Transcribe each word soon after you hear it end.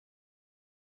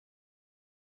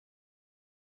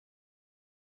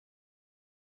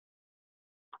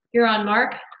You're on,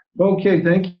 Mark. Okay,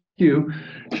 thank you,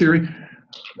 Sherry.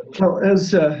 Well,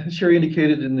 as Sherry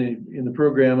indicated in the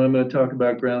program, I'm going to talk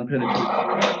about ground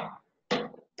penetration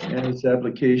and its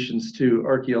applications to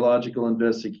archaeological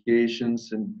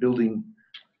investigations and building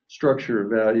structure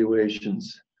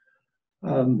evaluations.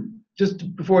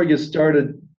 Just before I get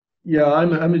started, yeah,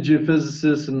 I'm a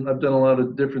geophysicist and I've done a lot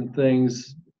of different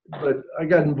things, but I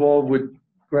got involved with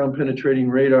ground penetrating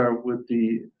radar with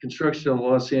the construction of the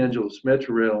Los Angeles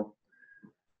Metro Rail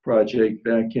project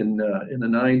back in the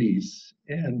 90s,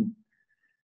 and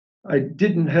I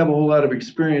didn't have a whole lot of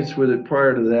experience with it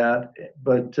prior to that,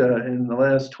 but in the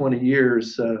last 20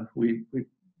 years, we've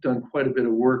done quite a bit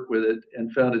of work with it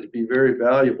and found it to be very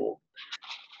valuable.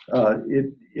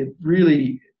 It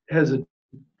really has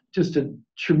just a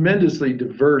tremendously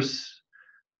diverse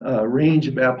range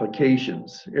of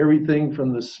applications. Everything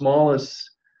from the smallest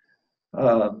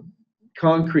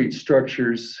concrete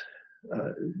structures,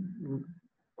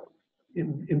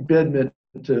 embedment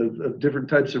of different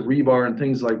types of rebar and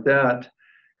things like that,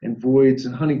 and voids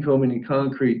and honeycombing in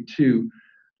concrete, to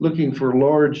looking for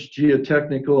large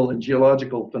geotechnical and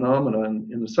geological phenomena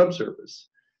in the subsurface.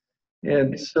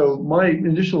 And so my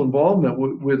initial involvement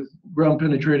with ground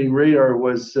penetrating radar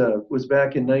was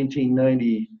back in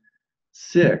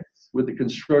 1996 with the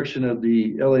construction of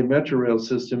the LA Metro Rail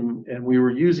system, and we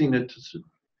were using it to,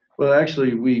 well,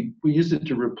 actually we used it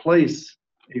to replace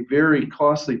a very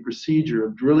costly procedure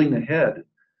of drilling the head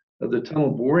of the tunnel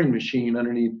boring machine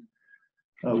underneath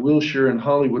Wilshire and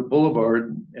Hollywood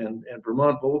Boulevard and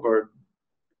Vermont Boulevard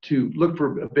to look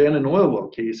for abandoned oil well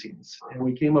casings. And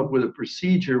we came up with a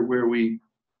procedure where we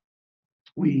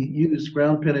used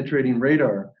ground penetrating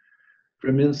radar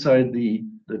from inside the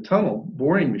tunnel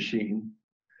boring machine,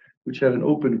 which had an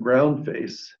open ground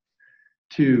face,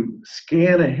 to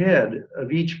scan ahead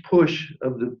of each push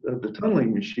of the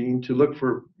tunneling machine to look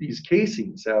for these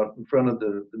casings out in front of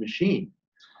the machine.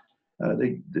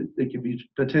 They can be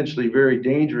potentially very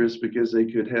dangerous because they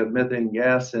could have methane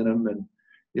gas in them, and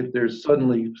if they're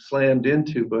suddenly slammed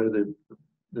into by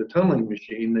the tunneling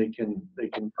machine, they can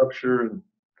rupture and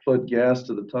flood gas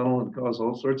to the tunnel and cause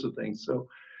all sorts of things. So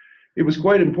it was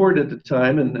quite important at the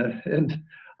time, and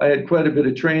I had quite a bit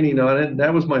of training on it, and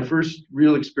that was my first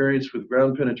real experience with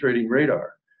ground penetrating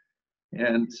radar.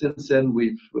 And since then,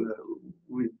 we've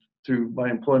through my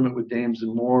employment with Dames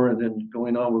and Moore, and then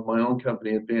going on with my own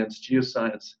company, Advanced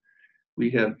Geoscience, we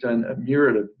have done a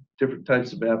myriad of different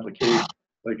types of applications.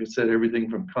 Like I said, everything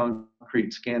from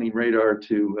concrete scanning radar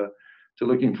to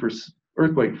looking for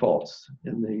earthquake faults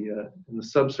in the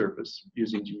subsurface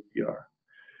using GPR.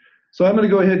 So I'm going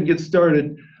to go ahead and get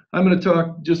started. I'm going to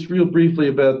talk just real briefly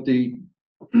about some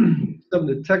of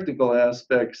the technical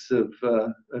aspects of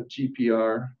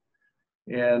GPR,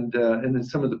 and then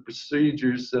some of the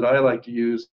procedures that I like to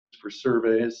use for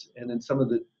surveys, and then some of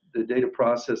the data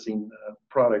processing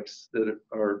products that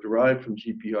are derived from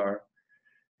GPR.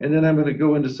 And then I'm going to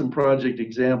go into some project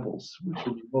examples, which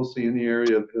will be mostly in the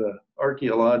area of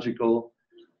archaeological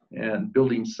and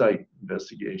building site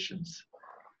investigations.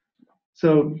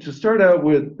 So to start out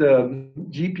with,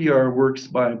 GPR works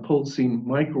by pulsing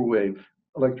microwave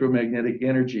electromagnetic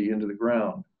energy into the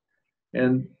ground.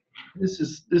 And this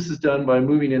is done by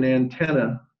moving an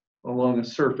antenna along a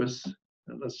surface,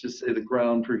 and let's just say the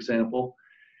ground, for example.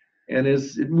 And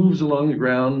as it moves along the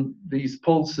ground, these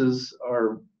pulses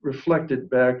are reflected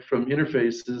back from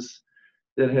interfaces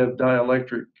that have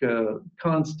dielectric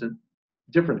constant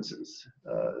differences.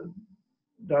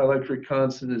 Dielectric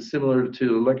constant is similar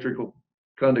to electrical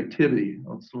conductivity.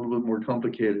 It's a little bit more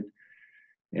complicated.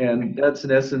 And that's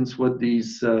in essence what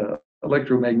these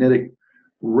electromagnetic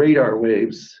radar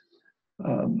waves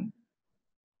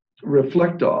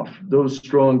reflect off, those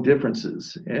strong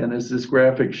differences. And as this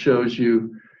graphic shows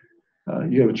you,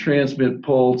 you have a transmit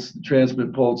pulse. The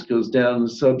transmit pulse goes down the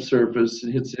subsurface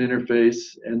and hits an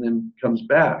interface and then comes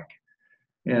back.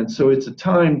 And so it's a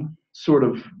time sort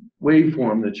of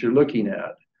waveform that you're looking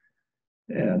at.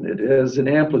 And it has an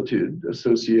amplitude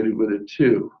associated with it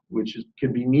too, which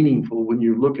can be meaningful when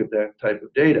you look at that type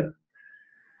of data.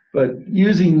 But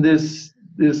using this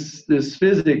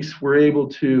physics, we're able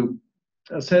to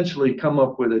essentially come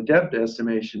up with a depth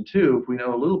estimation too, if we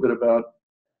know a little bit about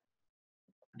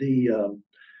the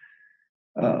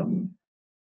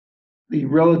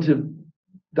relative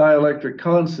dielectric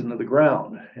constant of the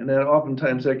ground. And that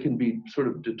oftentimes that can be sort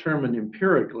of determined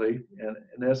empirically. And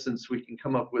in essence, we can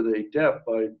come up with a depth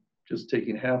by just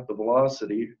taking half the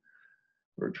velocity,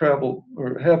 or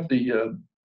half the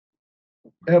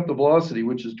velocity,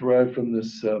 which is derived from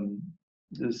this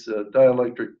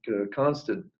dielectric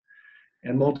constant,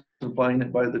 and multiplying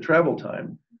it by the travel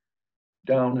time.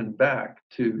 down and back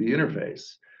to the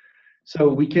interface. So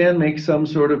we can make some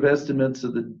sort of estimates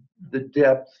of the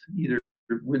depth, either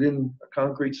within a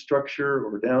concrete structure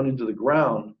or down into the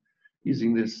ground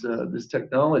using this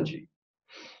technology.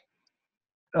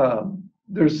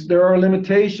 There are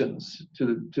limitations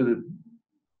to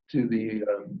the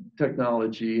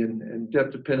technology, and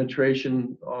depth of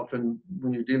penetration. Often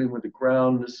when you're dealing with the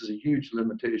ground, this is a huge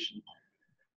limitation.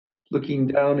 Looking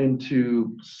down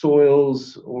into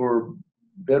soils or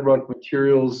bedrock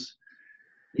materials,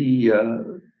 the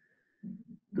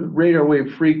radar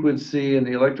wave frequency and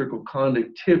the electrical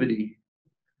conductivity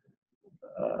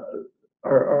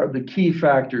are the key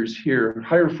factors here.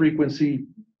 Higher frequency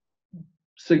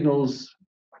signals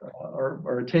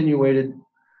are attenuated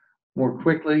more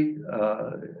quickly.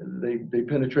 They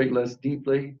penetrate less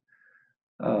deeply.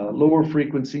 Lower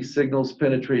frequency signals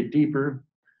penetrate deeper.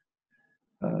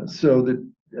 So that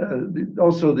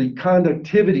also the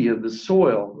conductivity of the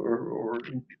soil, or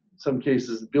in some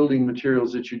cases, building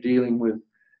materials that you're dealing with,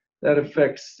 that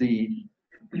affects the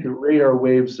radar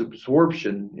waves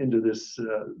absorption into this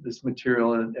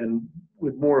material, and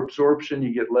with more absorption,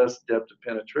 you get less depth of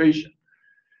penetration.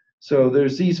 So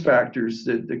there's these factors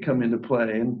that come into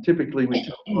play, and typically we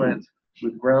tell clients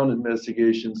with ground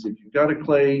investigations, if you've got a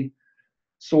clay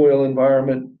soil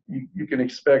environment, you can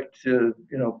expect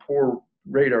poor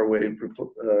radar wave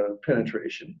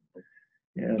penetration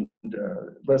and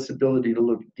less ability to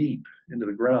look deep into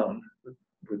the ground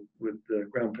with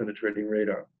ground penetrating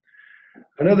radar.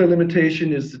 Another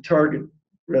limitation is the target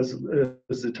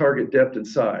depth and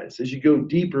size. As you go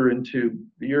deeper into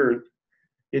the earth,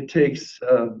 it takes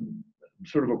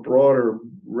sort of a broader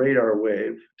radar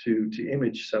wave to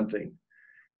image something,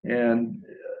 and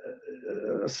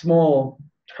a small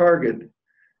target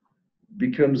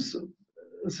becomes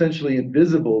essentially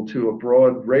invisible to a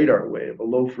broad radar wave, a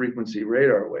low frequency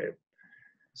radar wave.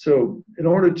 So in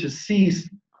order to see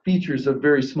features of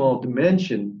very small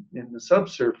dimension in the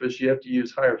subsurface, you have to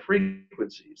use higher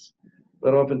frequencies.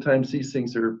 But oftentimes these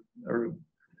things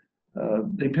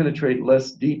they penetrate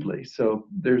less deeply. So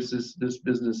there's this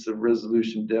business of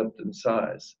resolution, depth, and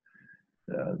size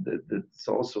that's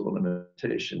also a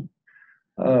limitation.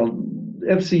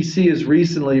 FCC has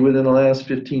recently, within the last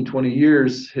 15, 20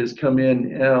 years, has come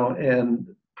in now and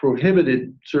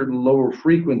prohibited certain lower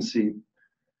frequency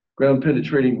ground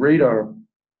penetrating radar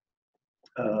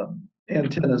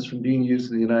antennas from being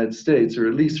used in the United States, or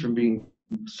at least from being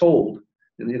sold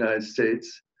in the United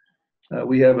States.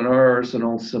 We have in our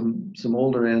arsenal some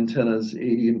older antennas,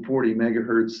 80 and 40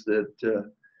 megahertz, that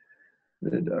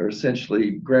are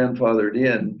essentially grandfathered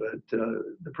in, but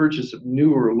the purchase of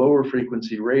newer, lower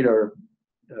frequency radar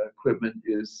equipment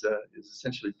is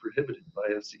essentially prohibited by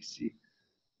FCC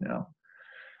now.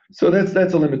 So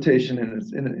that's a limitation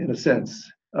in a sense.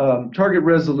 Target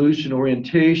resolution,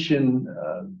 orientation,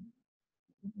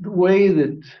 the way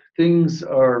that things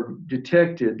are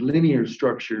detected, linear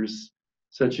structures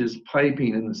such as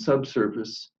piping in the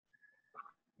subsurface,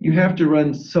 you have to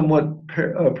run somewhat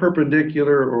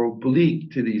perpendicular or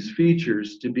oblique to these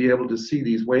features to be able to see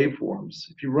these waveforms.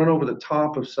 If you run over the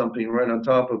top of something, right on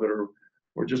top of it,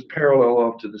 or just parallel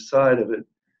off to the side of it,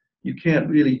 you can't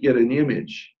really get an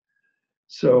image.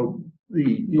 So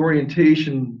the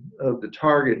orientation of the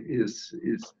target is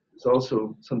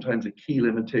also sometimes a key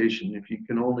limitation. If you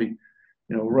can only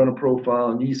run a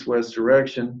profile in east-west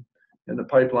direction, and the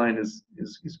pipeline is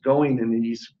going in the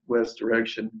east-west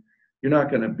direction, you're not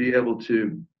going to be able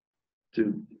to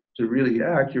really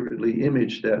accurately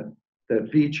image that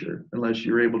feature unless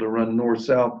you're able to run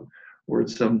north-south, or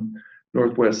it's some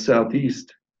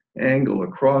northwest-southeast angle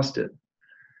across it.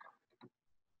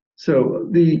 So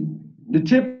the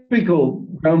typical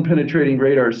ground penetrating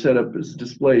radar setup is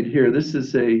displayed here. This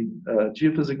is a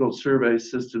Geophysical Survey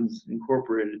Systems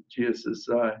Incorporated,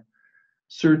 GSSI,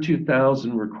 SIR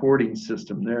 2000 recording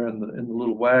system there in the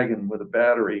little wagon with a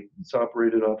battery. It's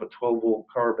operated off a 12-volt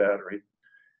car battery,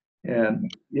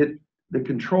 and the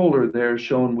controller there,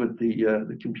 shown with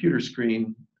the computer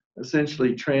screen,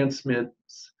 essentially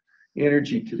transmits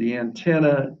energy to the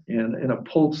antenna in a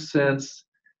pulse sense,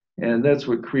 and that's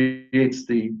what creates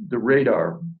the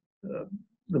radar,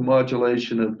 the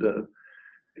modulation of the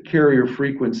carrier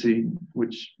frequency,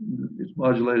 which is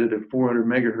modulated at 400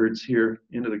 megahertz here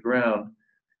into the ground.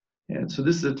 And so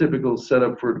this is a typical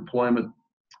setup for deployment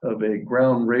of a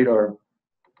ground radar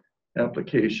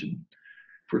application.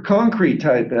 For concrete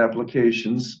type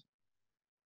applications,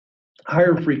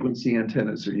 higher frequency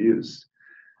antennas are used.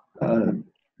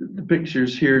 The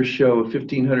pictures here show a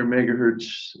 1500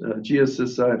 megahertz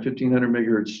GSSI 1500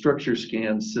 megahertz structure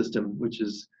scan system, which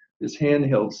is this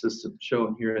handheld system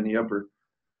shown here in the upper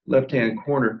left-hand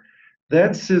corner.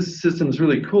 That system is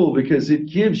really cool because it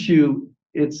gives you,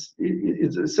 it's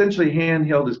essentially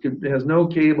handheld. It has no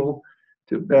cable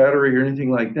to battery or anything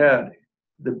like that.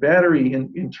 The battery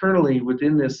internally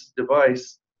within this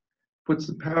device puts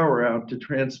the power out to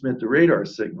transmit the radar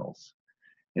signals.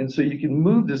 And so you can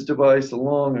move this device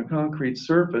along a concrete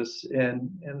surface, and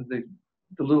the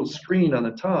little screen on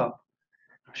the top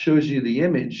shows you the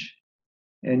image,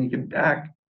 and you can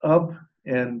back up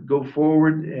and go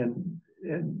forward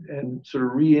and sort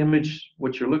of re-image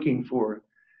what you're looking for.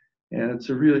 And it's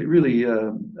a really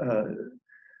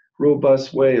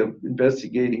robust way of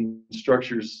investigating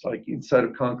structures like inside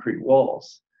of concrete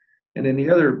walls. And then the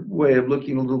other way of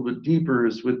looking a little bit deeper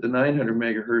is with the 900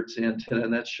 megahertz antenna,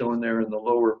 and that's shown there in the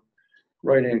lower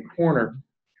right-hand corner.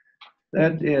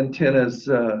 That antenna's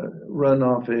run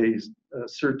off a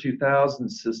SIR 2000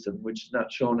 system, which is not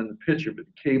shown in the picture, but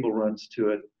the cable runs to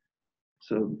it.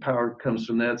 So power comes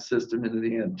from that system into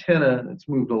the antenna, and it's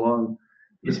moved along.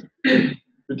 This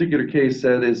particular case,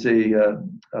 that is a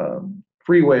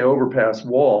freeway overpass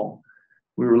wall.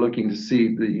 We were looking to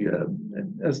see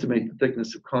estimate the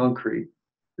thickness of concrete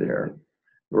there,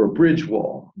 or a bridge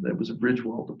wall. That was a bridge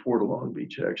wall to Port of Long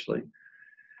Beach, actually.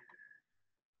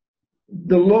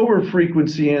 The lower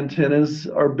frequency antennas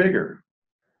are bigger.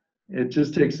 It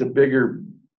just takes a bigger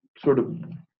sort of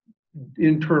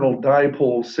internal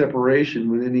dipole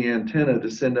separation within the antenna to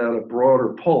send out a broader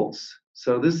pulse.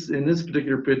 So in this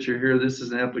particular picture here, this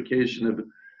is an application of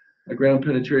a ground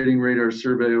penetrating radar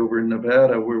survey over in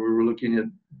Nevada, where we were looking at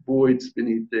voids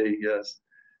beneath a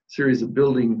series of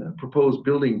proposed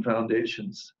building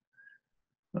foundations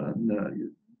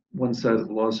on one side of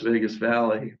the Las Vegas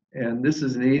Valley. And this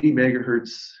is an 80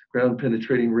 megahertz ground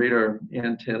penetrating radar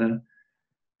antenna,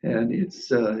 and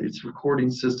its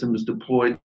recording system is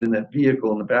deployed in that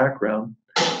vehicle in the background.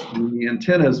 And the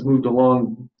antenna is moved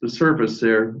along the surface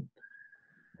there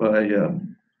by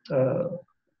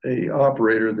a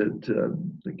operator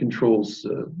that controls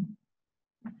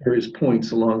various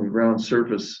points along the ground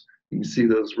surface. You can see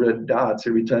those red dots.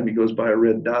 Every time he goes by a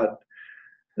red dot,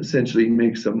 essentially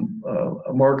makes a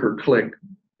marker click,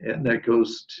 and that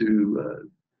goes to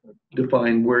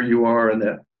define where you are in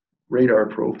that radar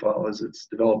profile as it's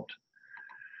developed.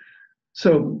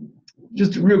 So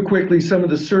just real quickly, some of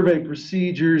the survey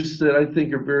procedures that I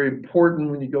think are very important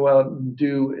when you go out and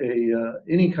do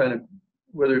any kind of,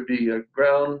 whether it be a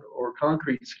ground or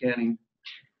concrete scanning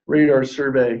radar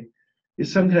survey,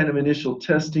 is some kind of initial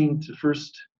testing to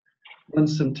first run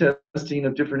some testing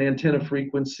of different antenna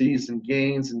frequencies and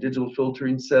gains and digital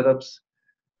filtering setups.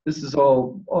 This is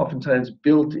all oftentimes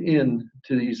built in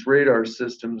to these radar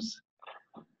systems.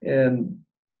 And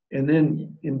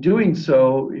then in doing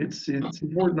so, it's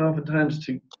important oftentimes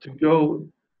to go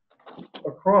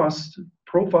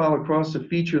profile across a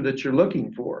feature that you're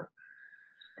looking for.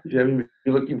 If you're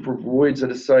looking for voids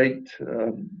at a site,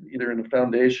 either in a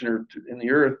foundation or in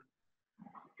the earth,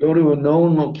 go to a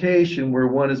known location where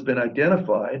one has been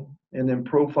identified, and then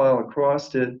profile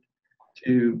across it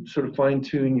to sort of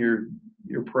fine-tune your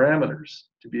parameters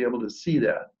to be able to see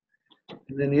that.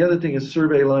 And then the other thing is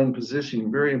survey line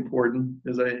positioning, very important,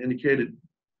 as I indicated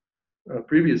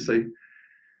previously.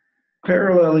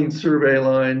 Paralleling survey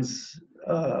lines,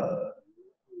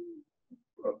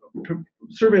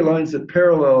 that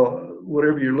parallel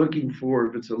whatever you're looking for,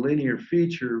 if it's a linear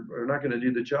feature, are not going to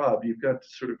do the job. You've got to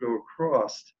sort of go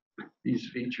across these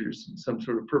features in some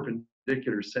sort of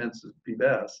perpendicular sense would be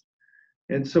best.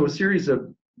 And so a series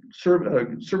of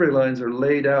survey lines are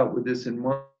laid out with this in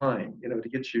mind, to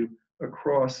get you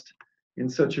across in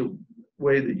such a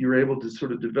way that you're able to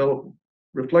sort of develop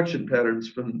reflection patterns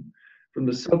from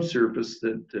the subsurface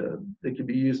that can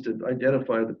be used to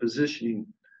identify the positioning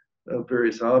of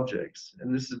various objects.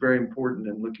 And this is very important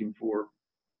in looking for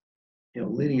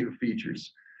linear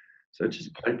features such as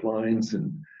pipelines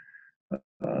and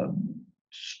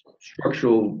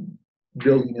structural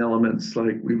building elements,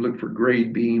 like we look for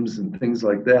grade beams and things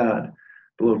like that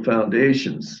below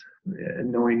foundations,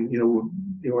 and knowing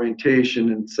the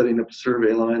orientation and setting up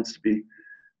survey lines to be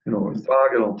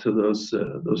orthogonal to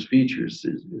those features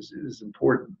is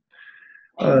important.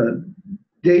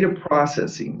 Data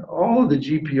processing. All of the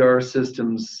GPR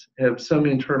systems have some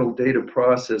internal data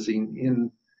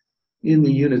processing in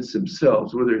the units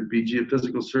themselves, whether it be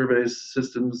geophysical survey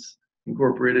systems,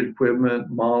 incorporated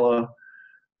equipment, MALA,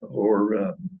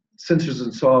 or sensors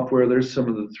and software. There's some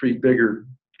of the three bigger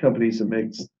companies that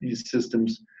make these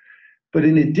systems. But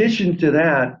in addition to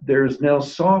that, there's now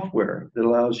software that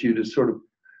allows you to sort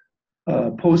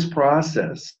of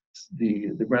post-process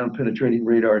the ground penetrating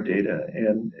radar data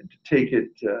and to take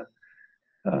it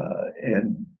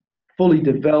and fully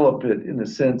develop it in the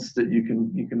sense that you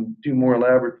can do more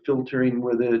elaborate filtering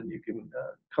with it. You can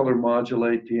color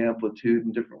modulate the amplitude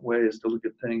in different ways to look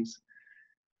at things.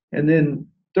 And then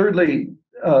thirdly,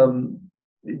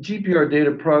 GPR data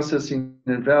processing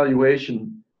and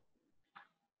evaluation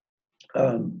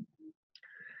can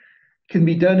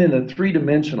be done in a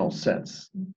three-dimensional sense.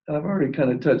 I've already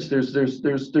kind of touched.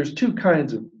 There's two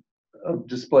kinds of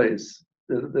displays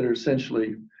that are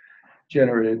essentially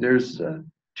generated. There's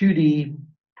 2D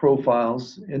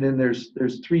profiles, and then there's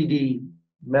 3D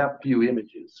map view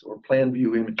images or plan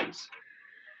view images.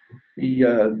 The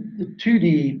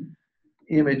 2D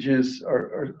images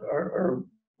are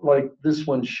like this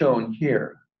one shown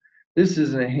here. This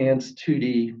is an enhanced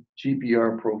 2D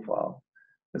GPR profile.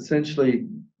 Essentially,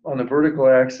 on the vertical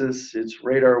axis, it's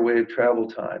radar wave travel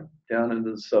time down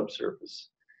into the subsurface.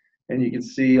 And you can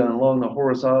see along the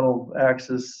horizontal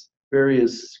axis,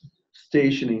 various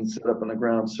stationing set up on the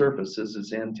ground surface as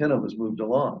its antenna was moved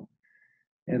along.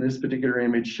 And this particular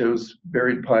image shows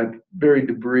buried pipe, buried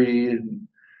debris,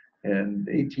 and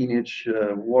 18-inch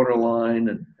water line,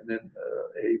 and then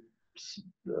a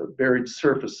buried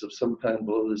surface of some kind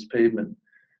below this pavement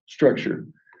structure.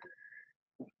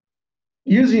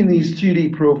 Using these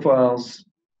 2D profiles,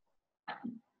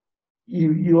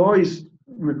 you always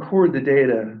record the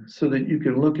data so that you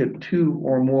can look at two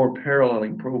or more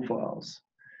paralleling profiles.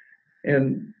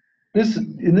 And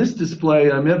in this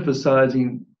display, I'm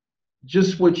emphasizing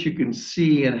just what you can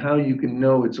see and how you can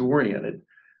know it's oriented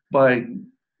by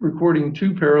recording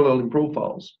two paralleling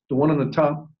profiles. The one on the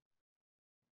top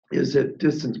is at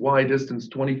distance, y distance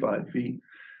 25 feet,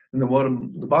 and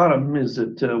the bottom is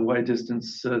at y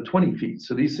distance 20 feet.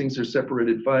 So these things are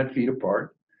separated 5 feet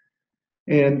apart.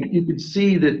 And you can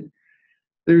see that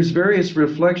there's various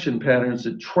reflection patterns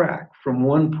that track from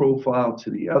one profile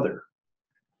to the other.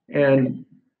 And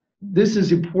this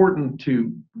is important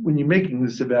to, when you're making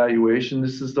this evaluation,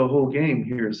 this is the whole game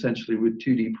here essentially with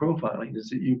 2D profiling, is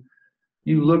that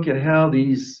you look at how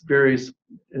these various,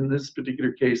 in this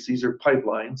particular case, these are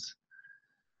pipelines,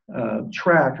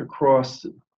 track across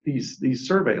these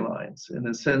survey lines. In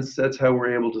a sense, that's how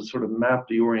we're able to sort of map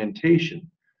the orientation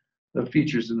of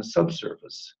features in the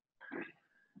subsurface.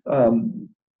 And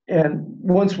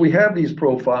once we have these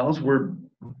profiles,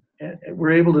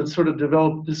 we're able to sort of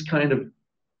develop this kind of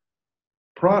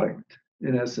product,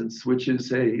 in essence, which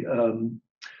is a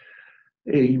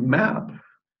map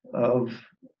of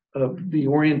the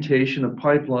orientation of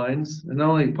pipelines, and not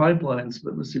only pipelines,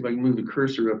 but let's see if I can move the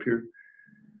cursor up here.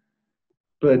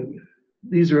 But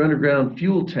these are underground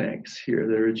fuel tanks here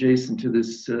that are adjacent to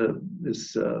this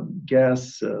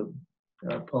gas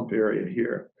pump area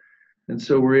here. And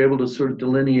so we're able to sort of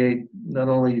delineate not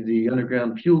only the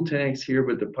underground fuel tanks here,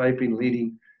 but the piping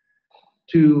leading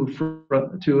to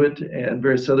it and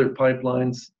various other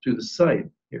pipelines to the site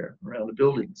here around the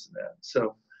buildings and that.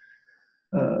 So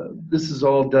this is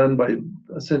all done by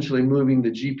essentially moving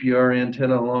the GPR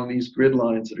antenna along these grid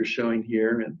lines that are showing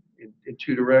here in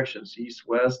two directions, east,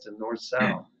 west, and north,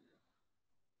 south.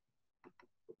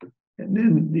 And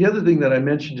then the other thing that I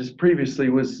mentioned just previously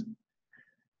was,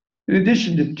 in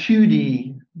addition to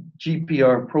 2D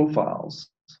GPR profiles,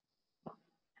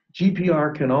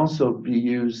 GPR can also be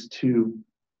used to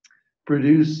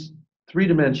produce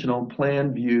three-dimensional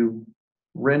plan view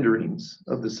renderings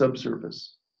of the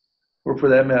subsurface, or for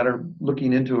that matter,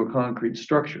 looking into a concrete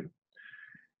structure.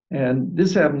 And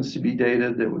this happens to be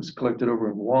data that was collected over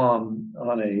in Guam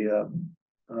on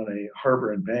a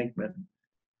harbor embankment.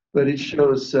 But it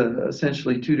shows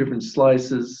essentially two different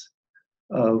slices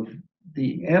of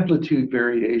the amplitude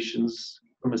variations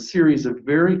from a series of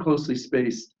very closely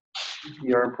spaced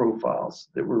GPR profiles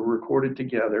that were recorded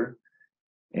together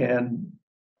and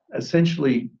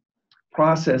essentially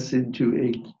processed into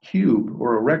a cube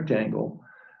or a rectangle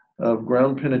of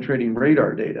ground penetrating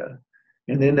radar data.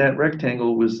 And then that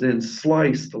rectangle was then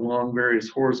sliced along various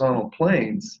horizontal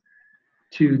planes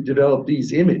to develop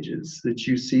these images that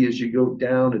you see as you go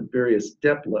down at various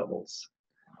depth levels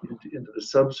into the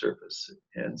subsurface.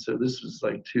 And so this was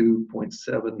like 2.7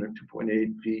 or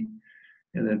 2.8 feet,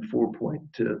 and then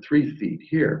 4.3 feet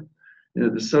here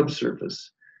into the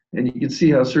subsurface. And you can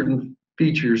see how certain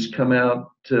features come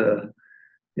out,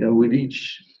 with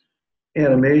each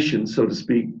animation, so to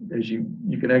speak, as you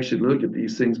can actually look at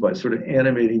these things by sort of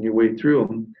animating your way through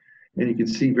them, and you can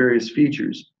see various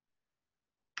features.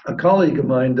 A colleague of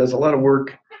mine does a lot of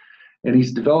work, and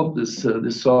he's developed this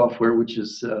software, which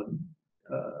is a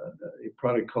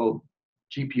product called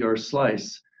GPR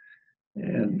Slice,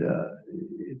 and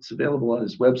it's available on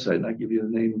his website, and I'll give you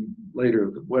the name later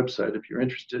of the website if you're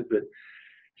interested. But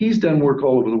he's done work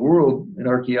all over the world in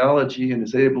archaeology and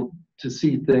is able to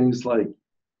see things like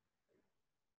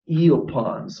eel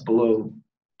ponds below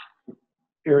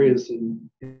areas in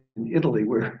Italy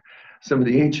where some of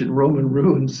the ancient Roman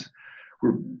ruins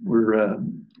were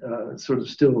sort of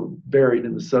still buried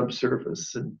in the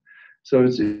subsurface. And so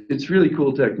it's really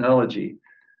cool technology.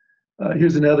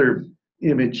 Here's another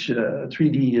image,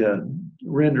 3D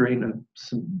rendering of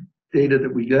some data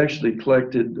that we actually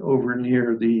collected over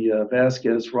near the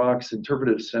Vasquez Rocks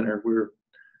Interpretive Center, where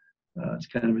it's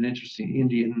kind of an interesting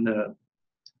Indian,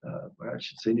 I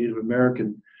should say Native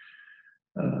American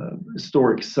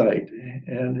historic site.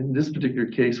 And in this particular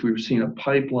case, we were seeing a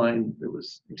pipeline that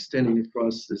was extending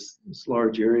across this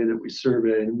large area that we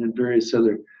surveyed, and then various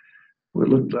other, what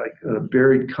looked like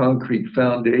buried concrete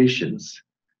foundations.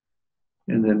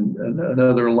 And then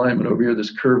another alignment over here,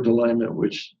 this curved alignment,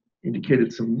 which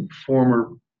indicated some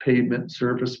former pavement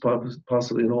surface,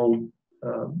 possibly an old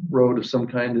road of some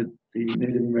kind that the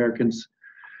Native Americans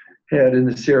had in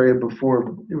this area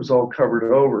before it was all covered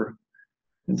over.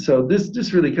 And so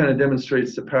this really kind of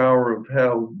demonstrates the power of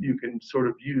how you can sort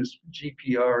of use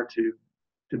GPR to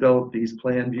develop these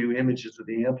plan view images of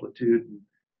the amplitude and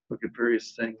look at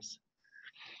various things.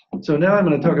 So now I'm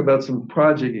going to talk about some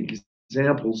project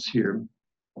examples here.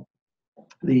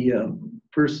 The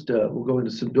first, we'll go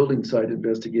into some building site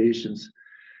investigations.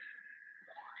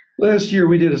 Last year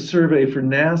we did a survey for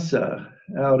NASA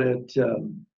out at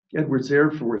Edwards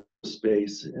Air Force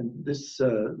Base, and this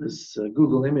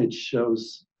Google image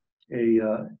shows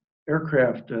a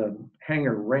aircraft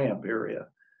hangar ramp area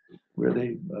where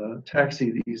they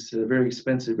taxi these very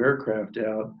expensive aircraft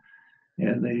out,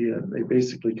 and they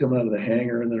basically come out of the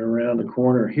hangar and then around the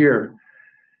corner here.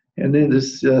 And then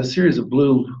this series of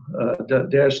blue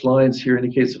dashed lines here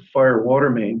indicates a fire water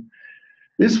main.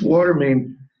 This water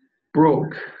main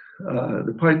broke.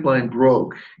 The pipeline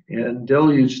broke and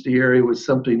deluged the area with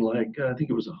something like, I think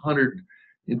it was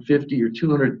 150 or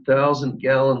 200,000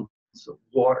 gallons of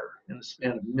water in the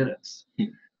span of minutes,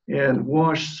 and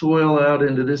washed soil out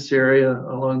into this area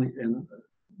and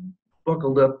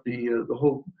buckled up the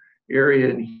whole area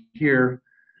in here,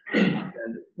 and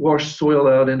washed soil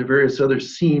out into various other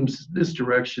seams this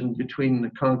direction between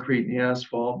the concrete and the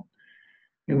asphalt.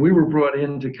 And we were brought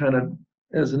in to kind of,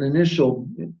 as an initial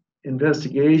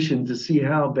investigation, to see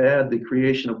how bad the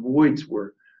creation of voids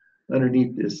were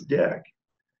underneath this deck.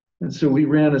 And so we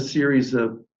ran a series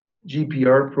of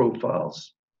GPR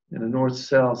profiles in a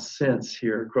north-south sense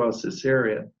here across this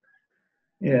area.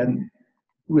 And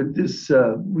with this,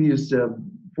 we used a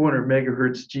 400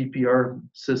 megahertz GPR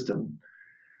system.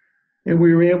 And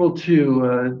we were able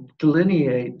to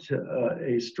delineate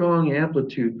a strong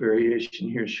amplitude variation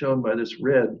here, shown by this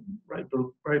red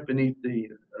right beneath the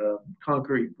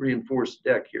concrete reinforced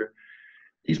deck here.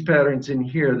 These patterns in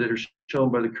here that are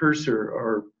shown by the cursor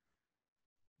are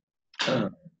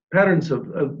patterns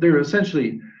they're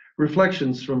essentially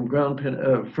reflections from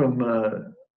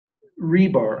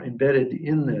rebar embedded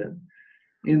in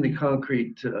the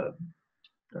concrete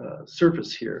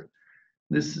surface here.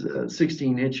 This is a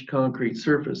 16-inch concrete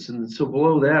surface, and so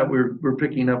below that we're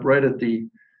picking up right at the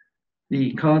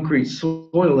concrete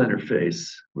soil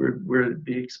interface where it'd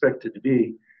be expected to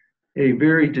be a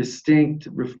very distinct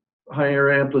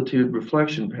higher amplitude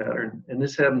reflection pattern. And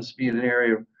this happens to be in an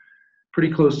area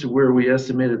pretty close to where we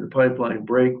estimated the pipeline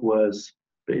break was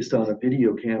based on a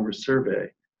video camera survey.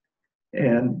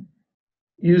 And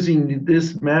using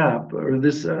this map, or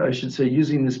this, I should say,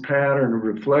 using this pattern of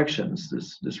reflections,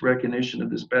 this recognition of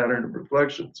this pattern of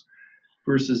reflections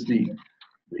versus the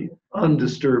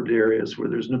undisturbed areas where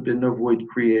there's been no void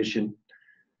creation.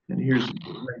 And here's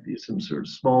might be some sort of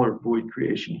smaller void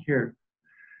creation here.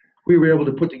 We were able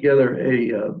to put together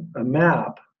a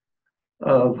map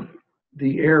of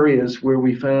the areas where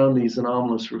we found these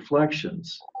anomalous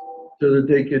reflections, so that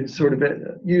they could sort of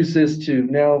use this to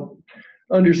now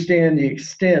understand the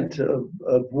extent of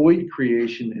void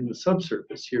creation in the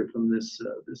subsurface here from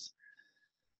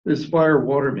this fire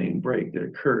water main break that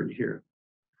occurred here.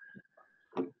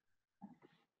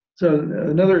 So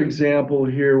another example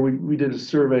here, we did a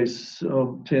survey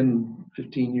 10,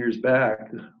 15 years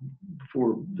back,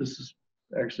 before this is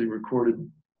actually recorded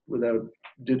without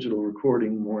digital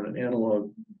recording, more an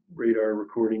analog radar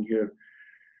recording here.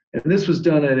 And this was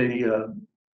done at a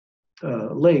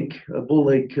Bull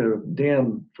Lake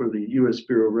dam for the U.S.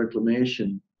 Bureau of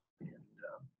Reclamation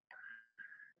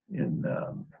in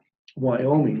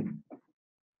Wyoming.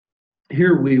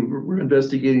 Here we were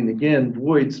investigating again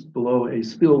voids below a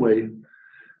spillway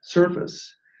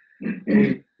surface.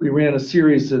 We ran a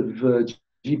series of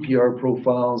GPR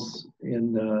profiles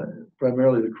in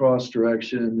primarily the cross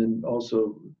direction and then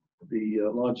also the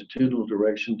longitudinal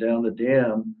direction down the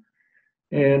dam.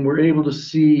 And we're able to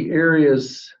see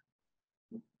areas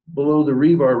below the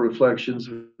rebar reflections,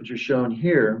 which are shown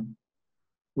here,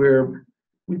 where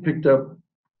we picked up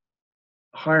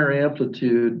higher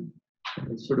amplitude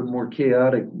and sort of more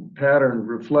chaotic pattern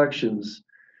reflections.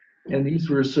 And these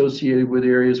were associated with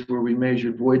areas where we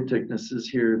measured void thicknesses.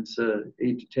 Here it's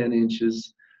 8 to 10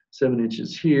 inches, 7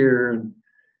 inches here. And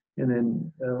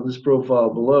then this profile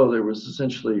below, there was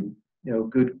essentially,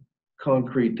 good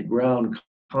concrete to ground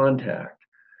contact.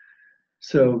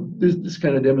 So this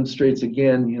kind of demonstrates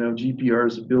again,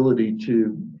 GPR's ability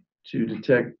to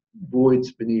detect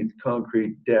voids beneath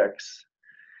concrete decks.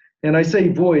 And I say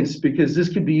voids because this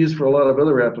could be used for a lot of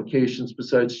other applications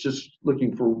besides just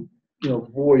looking for,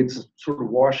 voids, sort of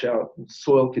washout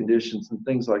soil conditions and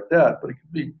things like that. But it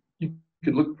could be, you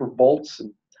could look for bolts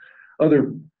and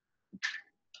other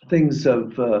things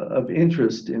of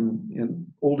interest in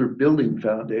older building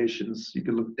foundations. You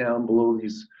could look down below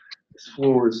these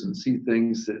floors and see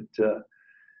things that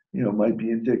might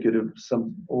be indicative of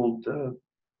some old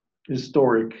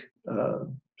historic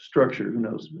structure. Who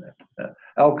knows?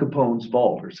 Al Capone's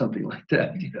vault or something like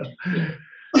that.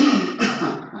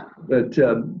 But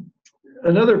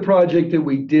another project that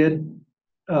we did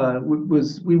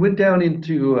was we went down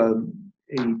into a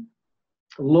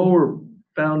lower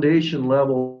foundation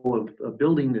level of a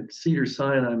building at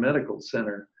Cedars-Sinai Medical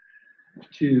Center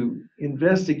to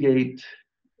investigate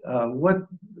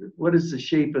what is the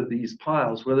shape of these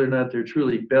piles, whether or not they're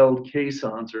truly belled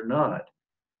caissons or not.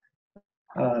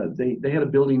 They had a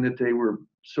building that they were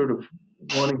sort of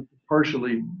wanting to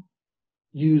partially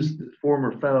use the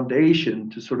former foundation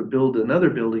to sort of build another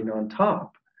building on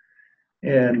top.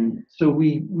 And so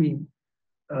we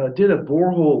did a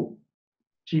borehole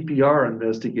GPR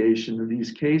investigation of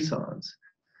these caissons.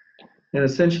 And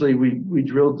essentially, we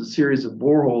drilled a series of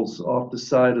boreholes off the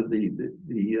side of the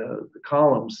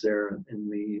columns there in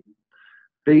the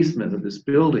basement of this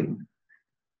building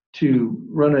to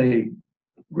run a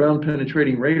ground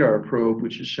penetrating radar probe,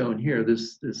 which is shown here.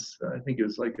 This I think it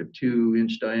was like a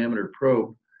 2-inch diameter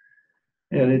probe,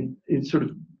 and it sort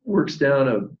of works down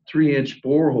a 3-inch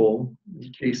borehole,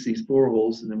 encase these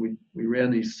boreholes, and then we ran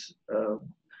these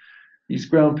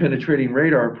ground penetrating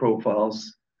radar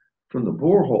profiles from the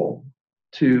borehole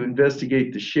to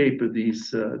investigate the shape of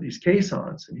these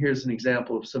caissons. And here's an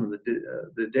example of some of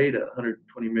the data: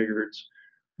 120 megahertz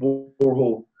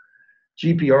borehole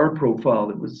GPR profile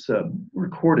that was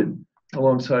recorded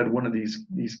alongside one of these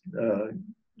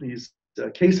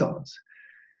caissons.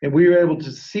 And we were able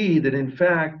to see that, in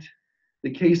fact,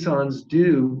 the caissons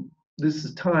do, this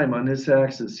is time on this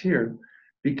axis here,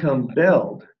 become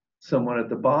belled somewhat at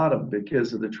the bottom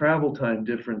because of the travel time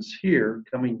difference here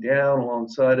coming down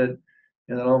alongside it.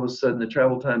 And then all of a sudden the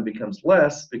travel time becomes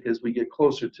less because we get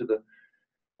closer to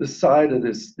the side of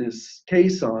this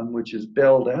caisson, which is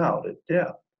belled out at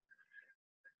depth.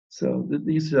 So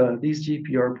these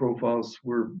GPR profiles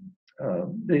were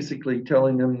basically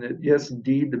telling them that, yes,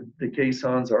 indeed, the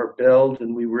caissons are belled,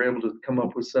 and we were able to come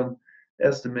up with some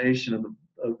estimation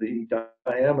of the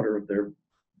diameter of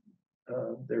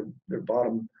their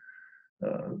bottom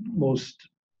most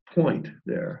point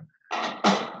there.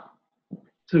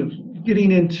 So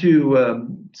getting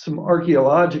into some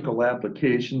archaeological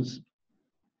applications,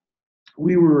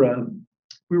 we were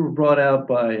brought out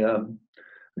by a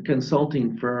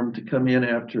consulting firm to come in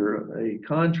after a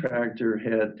contractor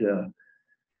had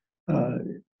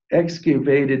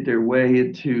excavated their way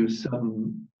into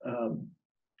some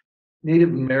Native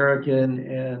American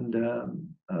and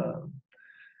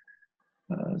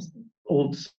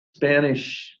old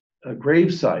Spanish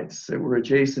grave sites that were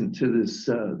adjacent to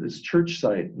this church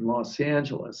site in Los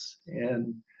Angeles.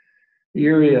 And the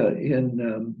area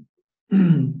in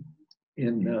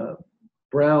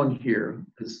brown here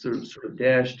is sort of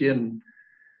dashed in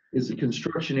is a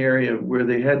construction area where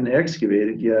they hadn't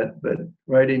excavated yet, but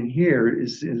right in here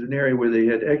is an area where they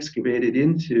had excavated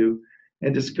into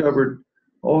and discovered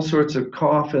all sorts of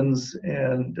coffins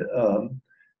and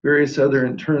various other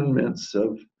internments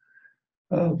of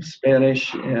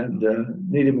Spanish and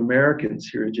Native Americans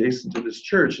here adjacent to this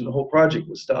church, and the whole project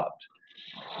was stopped.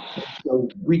 So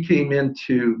we came in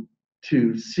to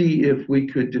see if we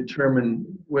could determine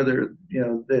whether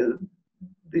the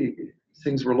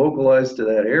things were localized to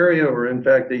that area, or in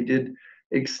fact they did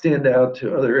extend out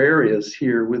to other areas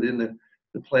here within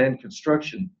the planned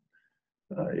construction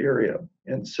area.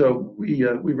 And so we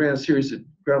ran a series of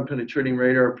ground penetrating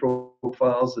radar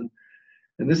profiles, and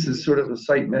this is sort of a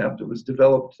site map that was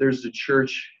developed. There's the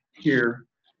church here.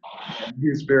 And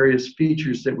here's various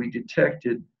features that we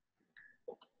detected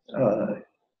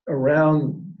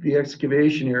around the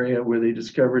excavation area where they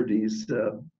discovered these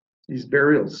these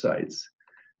burial sites.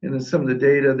 And then some of the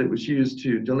data that was used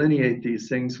to delineate these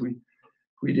things, we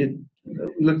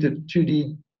looked at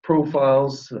 2D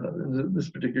profiles. In this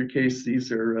particular case,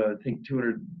 these are, I think,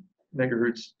 200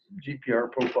 megahertz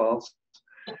GPR profiles.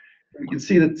 You can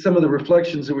see that some of the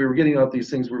reflections that we were getting off these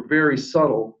things were very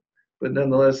subtle, but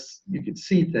nonetheless, you could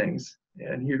see things.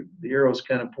 And here, the arrows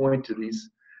kind of point to these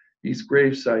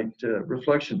gravesite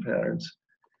reflection patterns.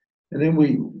 And then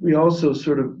we also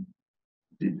sort of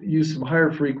used some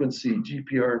higher frequency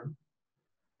GPR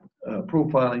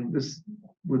profiling, this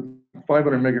with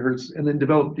 500 megahertz, and then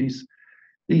developed these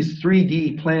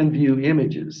 3D plan view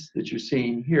images that you're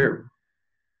seeing here.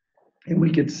 And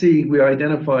we could see, we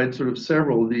identified sort of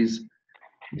several of these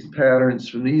patterns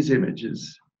from these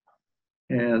images,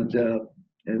 and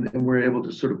we're able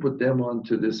to sort of put them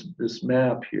onto this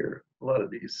map here. A lot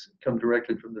of these come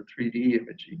directly from the 3D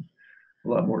imaging, a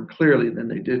lot more clearly than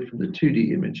they did from the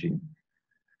 2D imaging.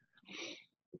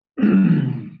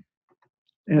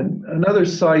 And another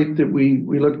site that we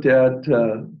looked at,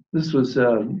 this was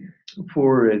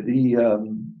for a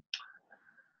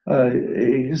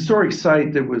historic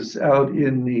site that was out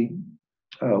in the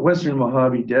western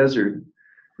Mojave Desert.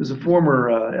 It was a former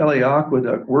LA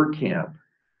Aqueduct work camp.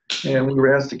 And we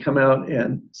were asked to come out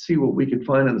and see what we could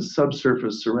find on the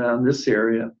subsurface around this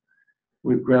area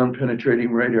with ground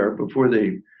penetrating radar before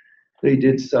they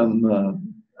did some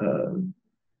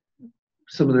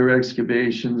of their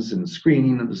excavations and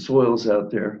screening of the soils out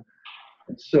there.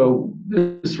 So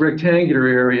this rectangular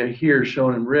area here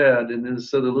shown in red, and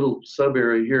this other little sub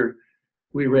area here,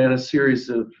 we ran a series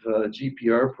of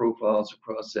GPR profiles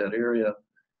across that area,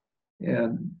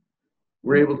 and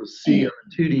we're able to see on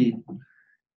the 2D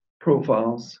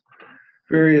profiles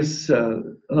various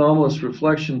anomalous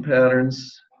reflection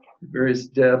patterns, various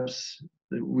depths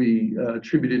that we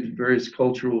attributed to various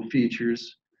cultural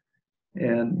features.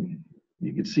 And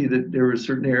you could see that there were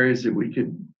certain areas that we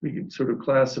could sort of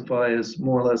classify as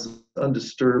more or less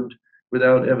undisturbed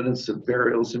without evidence of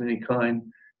burials of any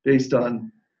kind, based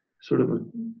on sort of a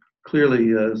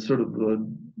clearly sort of a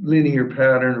linear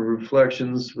pattern of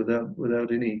reflections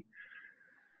without any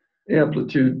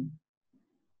amplitude,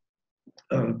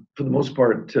 for the most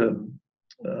part,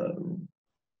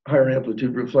 higher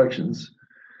amplitude reflections.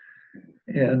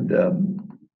 And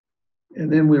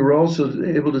then we were also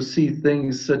able to see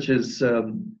things such as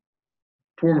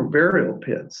former burial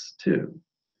pits too.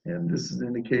 And this is an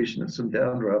indication of some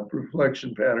downdrop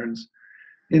reflection patterns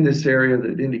in this area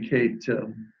that indicate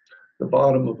the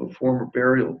bottom of a former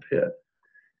burial pit.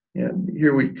 And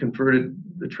here we converted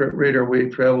the radar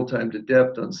wave travel time to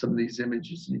depth on some of these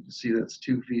images. And you can see that's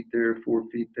 2 feet there, 4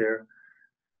 feet there.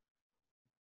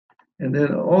 And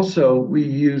then also we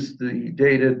used the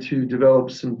data to develop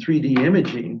some 3D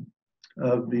imaging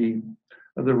of the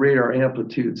radar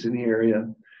amplitudes in the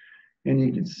area. And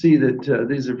you can see that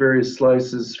these are various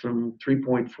slices from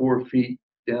 3.4 feet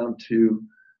down to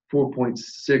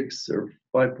 4.6 or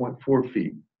 5.4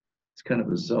 feet. It's kind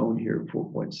of a zone here,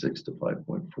 4.6 to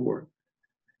 5.4.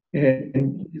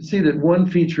 And you can see that one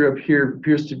feature up here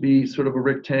appears to be sort of a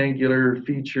rectangular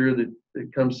feature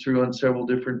that comes through on several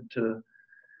different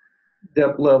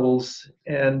depth levels.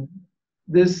 And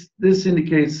this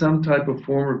indicates some type of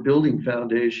former building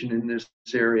foundation in this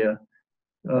area,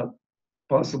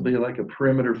 possibly like a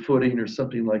perimeter footing or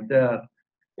something like that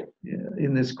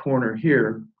in this corner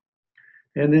here.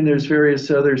 And then there's various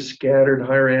other scattered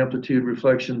higher amplitude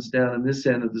reflections down in this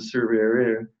end of the survey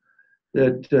area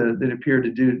that appear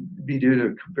to be due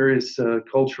to various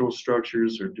cultural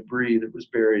structures or debris that was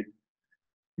buried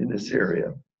in this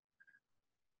area.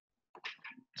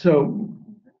 So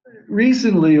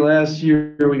recently, last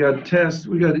year, we got asked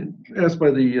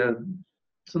by the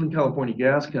Southern California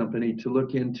Gas Company to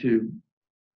look into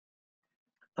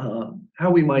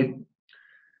how we might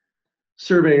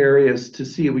survey areas to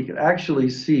see if we could actually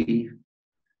see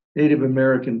Native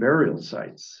American burial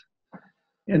sites.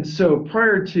 And so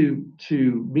prior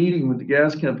to meeting with the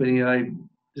gas company, I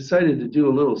decided to do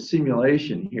a little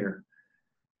simulation here.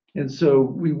 And so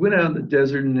we went out in the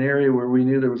desert in an area where we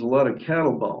knew there was a lot of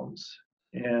cattle bones.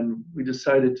 And we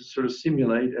decided to sort of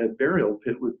simulate a burial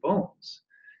pit with bones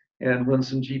and run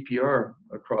some GPR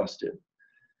across it.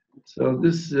 So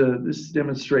this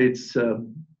demonstrates,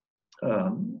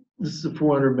 this is a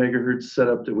 400 megahertz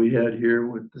setup that we had here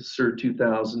with the SIR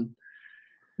 2000.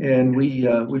 And we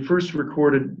first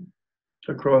recorded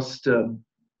across an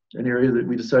area that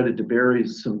we decided to bury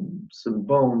some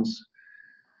bones,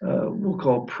 we'll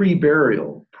call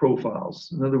pre-burial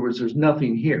profiles. In other words, there's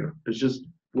nothing here. There's just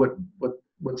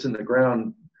what's in the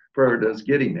ground prior to us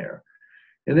getting there.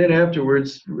 And then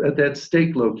afterwards, at that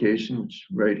stake location, which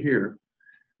right here,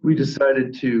 we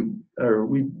decided to, or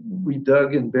we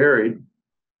dug and buried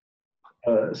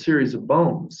a series of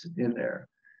bones in there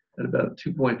at about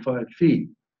 2.5 feet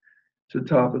to the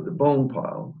top of the bone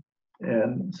pile.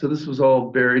 And so this was all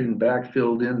buried and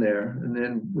backfilled in there. And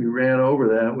then we ran over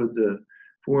that with the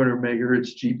 400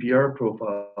 megahertz GPR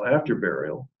profile after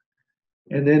burial.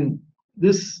 And then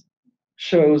this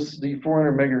shows the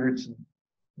 400 megahertz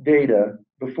data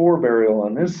before burial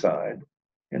on this side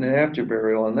and then after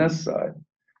burial on this side.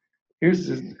 Here's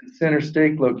the center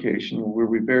stake location where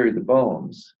we buried the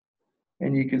bones.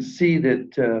 And you can see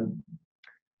that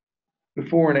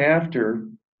before and after,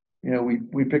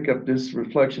 we pick up this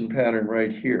reflection pattern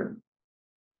right here,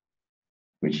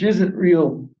 which isn't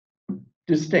real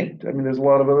distinct. I mean, there's a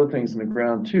lot of other things in the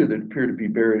ground too that appear to be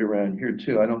buried around here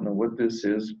too. I don't know what this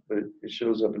is, but it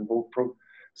shows up in both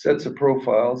sets of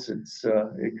profiles.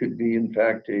 It could be, in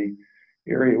fact, a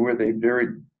area where they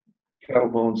buried cattle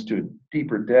bones to a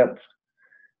deeper depth.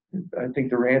 I think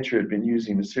the rancher had been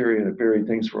using this area to bury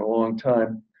things for a long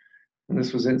time. And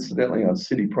this was incidentally on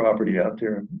city property out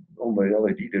there owned by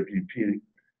LADWP.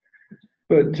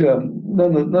 But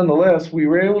nonetheless, we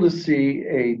were able to see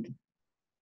a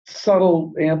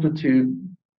subtle amplitude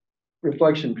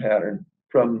reflection pattern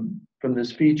from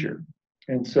this feature.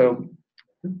 And so,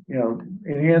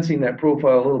 enhancing that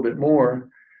profile a little bit more,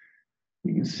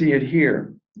 you can see it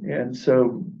here. And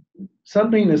so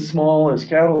something as small as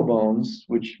cattle bones,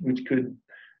 which could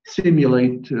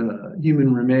simulate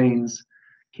human remains,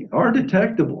 are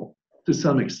detectable to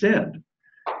some extent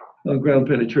on ground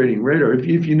penetrating radar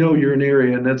if you know you're in an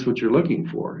area and that's what you're looking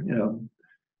for.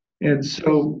 And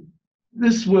so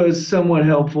this was somewhat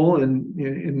helpful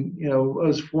in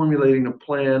us formulating a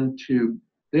plan to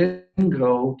then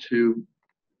go to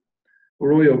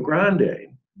Arroyo Grande,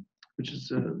 which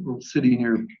is a little city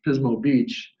near Pismo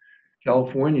Beach,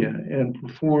 California, and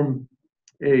perform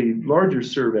a larger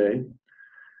survey,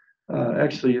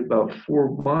 actually about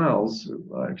 4 miles,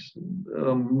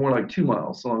 more like 2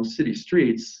 miles along city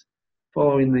streets,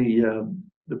 following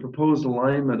the proposed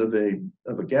alignment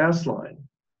of a gas line.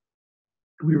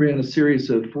 We ran a series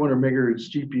of 400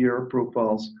 megahertz GPR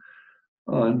profiles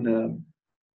on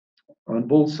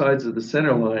both sides of the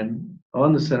center line,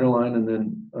 on the center line, and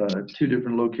then 2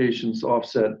 different locations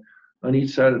offset on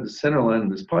each side of the center line of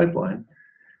this pipeline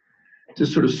to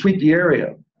sort of sweep the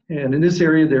area. And in this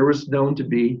area, there was known to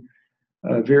be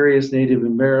various Native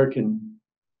American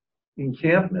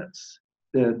encampments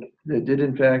that did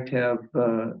in fact have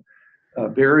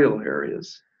burial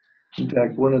areas. In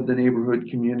fact, one of the neighborhood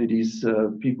communities,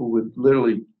 people would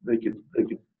literally, they could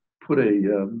put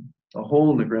a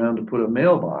hole in the ground to put a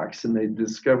mailbox, and they'd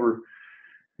discover,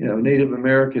 Native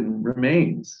American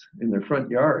remains in their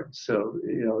front yard. So,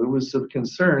 it was of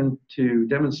concern to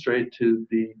demonstrate to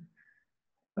the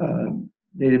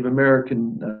Native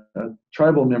American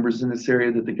tribal members in this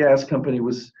area that the gas company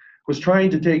was trying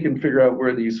to take and figure out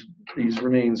where these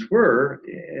remains were,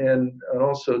 and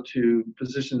also to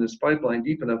position this pipeline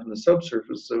deep enough in the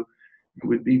subsurface so it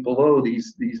would be below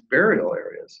these burial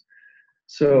areas.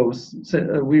 So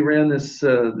we ran this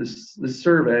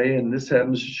survey, and this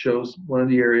happens to show one of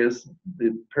the areas,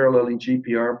 the paralleling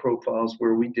GPR profiles,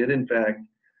 where we did in fact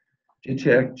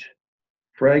detect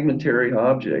fragmentary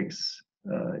objects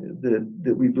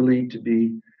that we believe to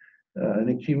be an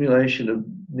accumulation of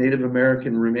Native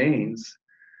American remains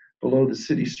below the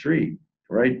city street,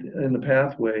 right in the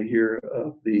pathway here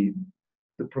of the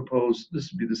proposed, this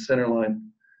would be the center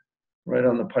line, right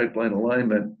on the pipeline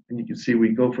alignment. And you can see we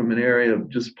go from an area of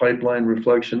just pipeline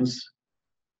reflections,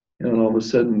 and all of a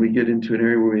sudden we get into an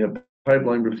area where we have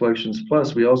pipeline reflections,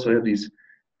 plus we also have these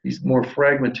more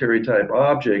fragmentary type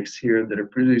objects here that are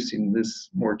producing this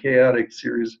more chaotic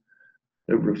series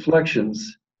of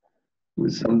reflections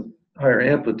with some higher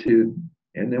amplitude.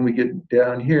 And then we get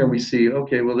down here and we see,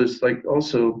 okay, well, there's like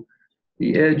also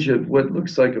the edge of what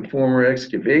looks like a former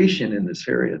excavation in this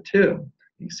area too.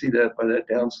 You can see that by that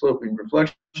downsloping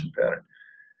reflection pattern.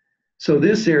 So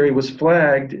this area was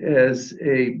flagged as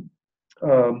a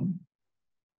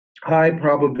high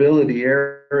probability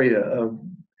area of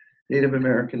Native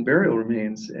American burial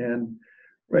remains. And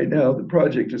right now the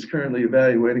project is currently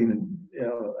evaluating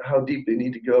how deep they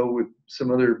need to go with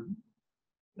some other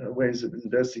ways of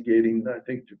investigating, I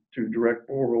think through direct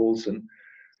boreholes and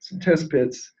some test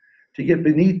pits to get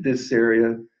beneath this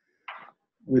area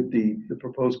with the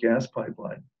proposed gas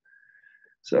pipeline.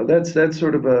 So that's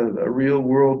sort of a real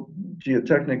world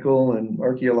geotechnical and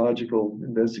archaeological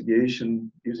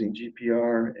investigation using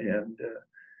GPR, and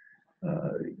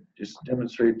just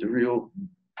demonstrate the real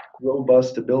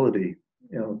robust ability,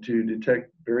 to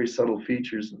detect very subtle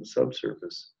features in the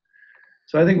subsurface.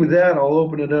 So I think with that, I'll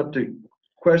open it up to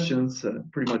questions.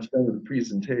 Pretty much done with the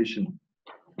presentation.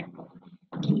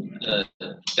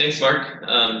 Thanks, Mark.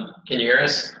 Can you hear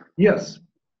us? Yes.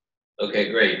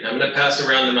 Okay, great. I'm going to pass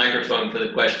around the microphone for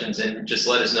the questions, and just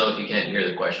let us know if you can't hear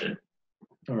the question.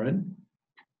 All right.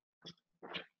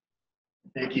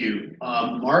 Thank you.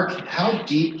 Mark, how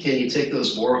deep can you take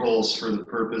those boreholes for the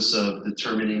purpose of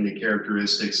determining the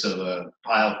characteristics of a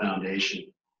pile foundation?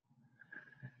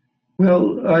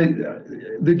 Well,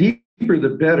 the deeper the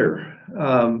better.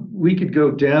 We could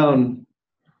go down,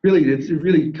 really, it's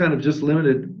really kind of just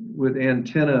limited with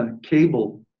antenna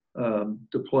cable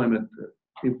deployment.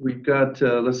 If we've got,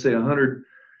 let's say 100,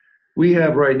 we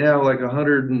have right now like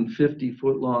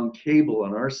 150-foot long cable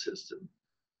on our system.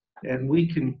 And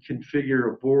we can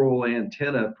configure a borehole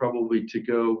antenna probably to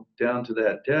go down to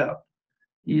that depth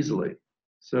easily.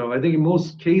 So I think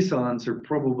most caissons are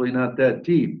probably not that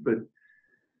deep, but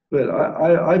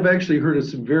I've actually heard of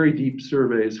some very deep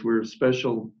surveys where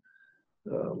special,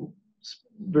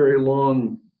 very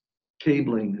long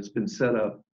cabling has been set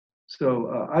up.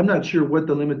 So I'm not sure what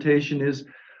the limitation is.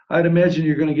 I'd imagine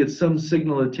you're going to get some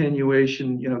signal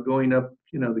attenuation, going up,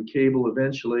 the cable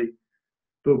eventually.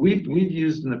 But we've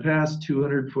used in the past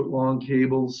 200-foot long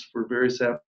cables for various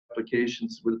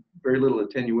applications with very little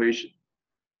attenuation.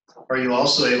 Are you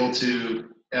also able to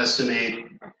estimate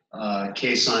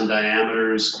caisson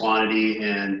diameters, quantity,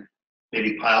 and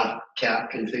maybe pile cap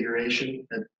configuration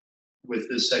with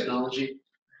this technology?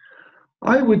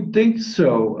 I would think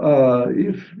so.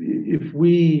 If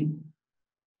we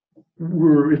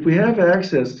have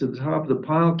access to the top of the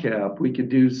pile cap, we could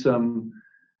do some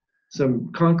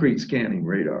concrete scanning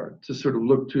radar to sort of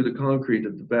look through the concrete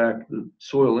at the back, the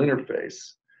soil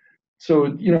interface. So,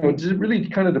 it really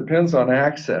kind of depends on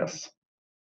access.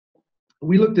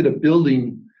 We looked at a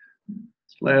building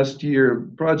last year.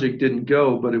 Project didn't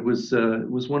go, but it was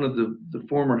one of the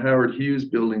former Howard Hughes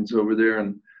buildings over there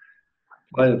in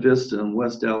Playa Vista in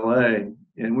West LA,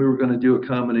 and we were going to do a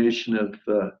combination of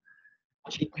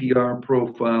GPR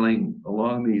profiling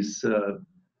along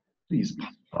these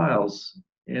piles.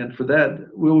 And for that,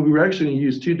 we were actually going to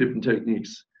use two different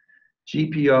techniques: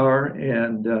 GPR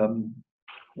and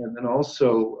then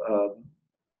also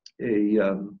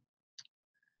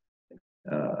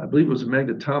I believe it was a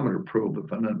magnetometer probe,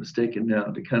 if I'm not mistaken now,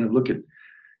 to kind of look at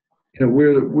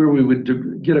where we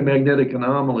would get a magnetic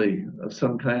anomaly of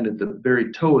some kind at the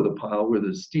very toe of the pile where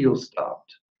the steel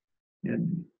stopped,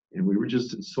 and we were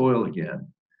just in soil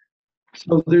again.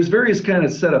 So there's various kind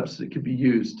of setups that could be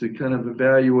used to kind of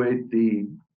evaluate the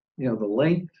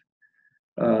length,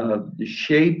 the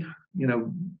shape,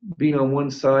 being on one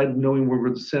side, knowing where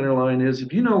the center line is.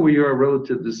 If you know where you are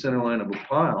relative to the center line of a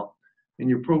pile and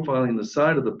you're profiling the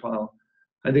side of the pile,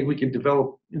 I think we can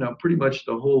develop, pretty much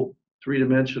the whole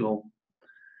three-dimensional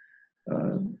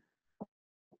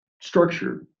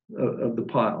structure of the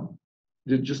pile,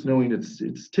 just knowing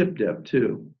its tip depth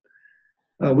too.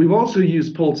 We've also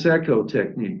used pulse echo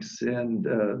techniques and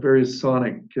various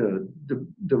sonic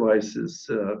devices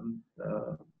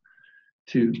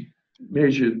to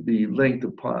measure the length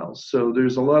of piles. So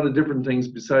there's a lot of different things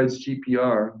besides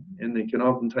GPR, and they can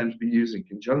oftentimes be used in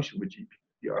conjunction with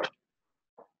GPR.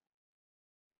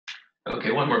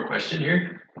 Okay, one more question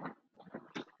here.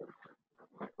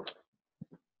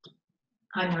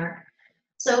 Hi, Mark.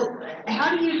 So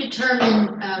how do you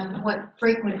determine what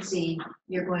frequency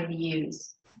you're going to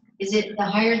use? Is it the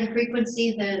higher the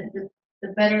frequency,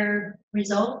 the better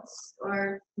results,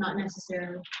 or not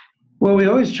necessarily? Well, we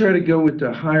always try to go with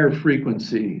the higher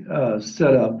frequency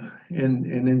setup, and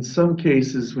in some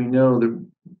cases we know that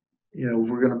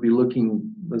we're going to be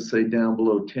looking, let's say, down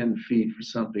below 10 feet for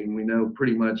something. We know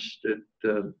pretty much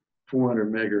that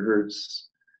 400 megahertz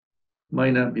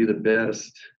might not be the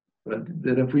best, but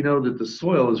that if we know that the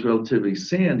soil is relatively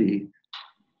sandy,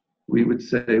 we would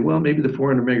say, well, maybe the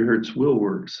 400 megahertz will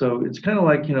work. So it's kind of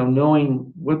like,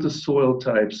 knowing what the soil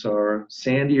types are.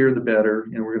 Sandier the better,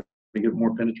 we're going to get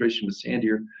more penetration with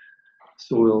sandier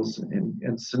soils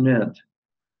and cement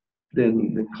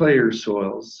than the clayer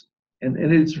soils. And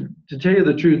it's, to tell you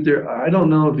the truth, I don't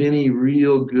know of any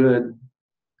real good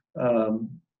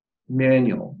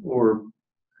manual or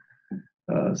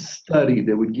study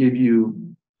that would give you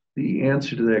the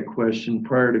answer to that question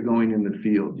prior to going in the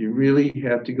field. You really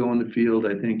have to go in the field,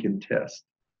 I think, and test.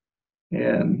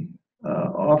 And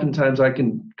oftentimes I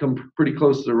can come pretty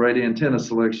close to the right antenna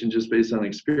selection just based on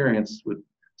experience with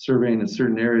surveying in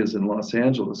certain areas in Los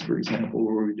Angeles, for example,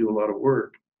 where we do a lot of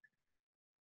work,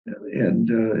 and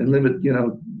limit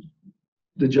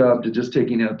the job to just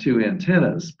taking out two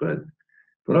antennas. But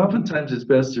oftentimes it's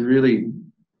best to really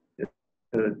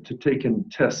to take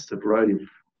and test a variety of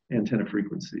antenna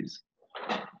frequencies.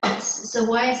 So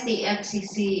why is the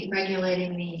FCC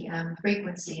regulating the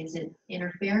frequency? Is it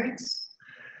interference?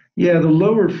 Yeah, the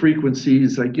lower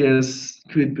frequencies, I guess,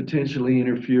 could potentially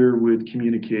interfere with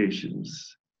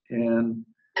communications. And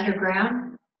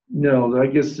Underground? no, I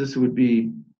guess this would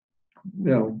be,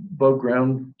 above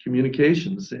ground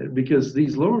communications, because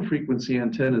these lower frequency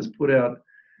antennas put out,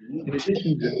 in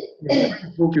addition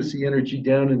to focus the energy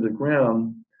down into the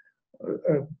ground,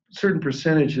 a certain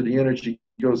percentage of the energy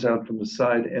goes out from the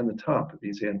side and the top of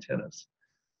these antennas.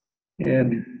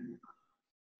 And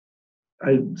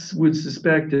I would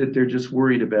suspect that they're just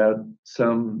worried about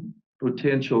some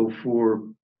potential for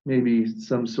maybe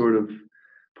some sort of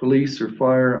police or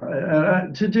fire.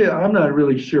 I'm not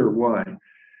really sure why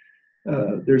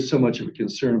there's so much of a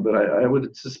concern, but I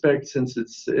would suspect, since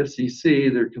it's the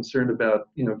FCC, they're concerned about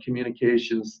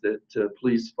communications that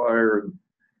police, fire, and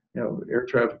air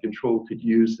traffic control could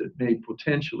use that may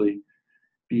potentially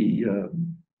be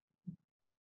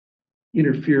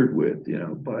interfered with,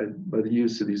 by the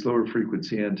use of these lower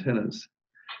frequency antennas.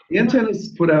 The antennas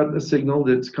put out a signal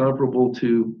that's comparable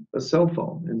to a cell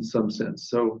phone in some sense.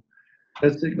 So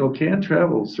that signal can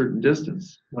travel a certain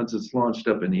distance once it's launched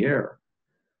up in the air.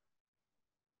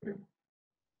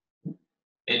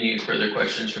 Any further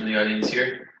questions from the audience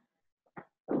here?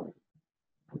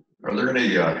 Are there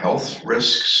any health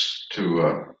risks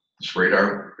to this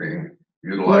radar being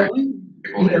Well,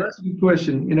 utilized? that's a good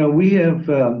question. We have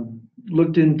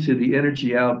looked into the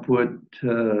energy output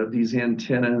of these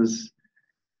antennas,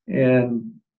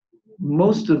 and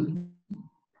most of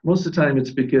the time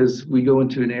it's because we go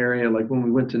into an area, like when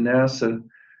we went to NASA,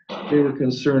 they were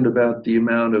concerned about the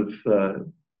amount of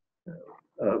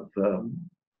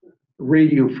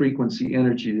radio frequency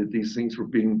energy that these things were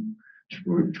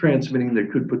transmitting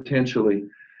that could potentially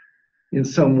in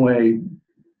some way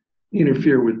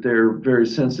interfere with their very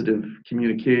sensitive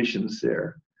communications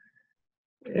there.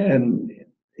 And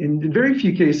in very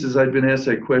few cases I've been asked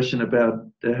that question about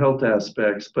the health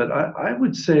aspects, but I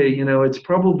would say, it's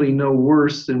probably no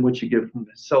worse than what you get from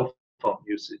cell phone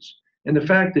usage. And the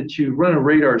fact that you run a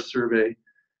radar survey,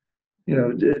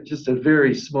 just a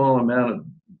very small amount of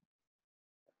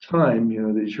time,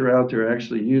 that you're out there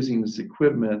actually using this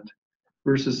equipment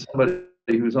versus somebody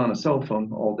who's on a cell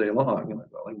phone all day long,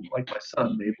 like my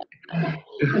son maybe.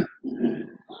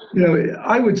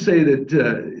 I would say that,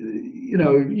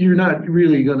 you're not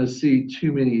really going to see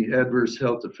too many adverse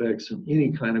health effects from any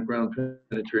kind of ground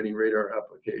penetrating radar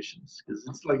applications, because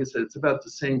it's, like I said, it's about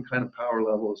the same kind of power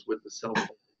level as what the cell phone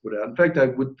put out. In fact, I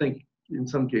would think in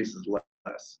some cases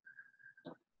less.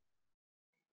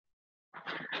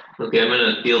 Okay, I'm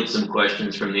going to field some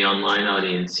questions from the online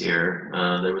audience here.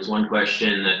 There was one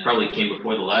question that probably came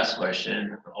before the last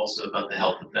question, also about the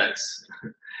health effects.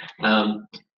 And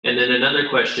then another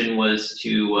question was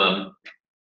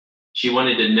she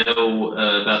wanted to know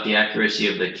about the accuracy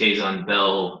of the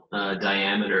Kazon-Bell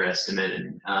diameter estimate.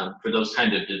 And for those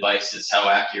kind of devices, how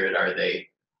accurate are they?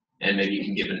 And maybe you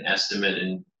can give an estimate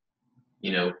in,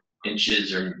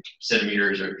 inches or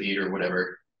centimeters or feet or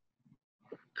whatever.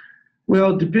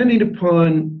 Well, depending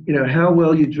upon, how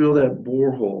well you drill that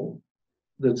borehole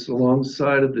that's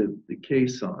alongside of the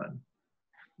caisson,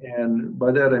 and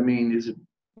by that I mean, is it,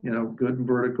 good and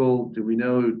vertical? Do we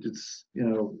know it's,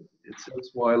 its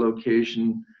XY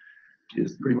location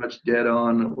is pretty much dead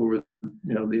on over,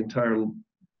 the entire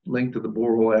length of the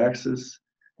borehole axis?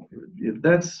 If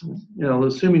that's,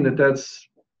 assuming that that's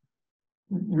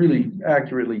really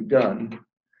accurately done,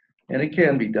 and it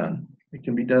can be done. It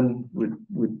can be done with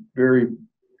very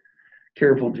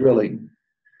careful drilling.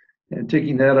 And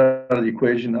taking that out of the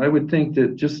equation, I would think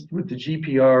that just with the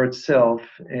GPR itself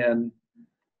and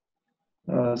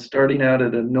starting out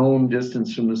at a known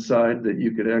distance from the side, that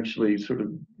you could actually sort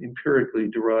of empirically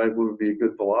derive what would be a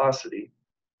good velocity.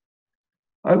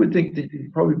 I would think that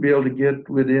you'd probably be able to get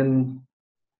within,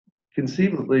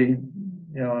 conceivably,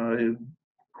 a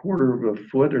quarter of a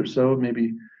foot or so,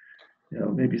 maybe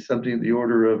something in the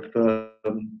order of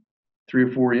 3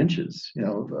 or 4 inches,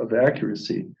 of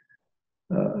accuracy,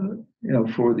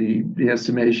 for the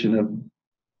estimation of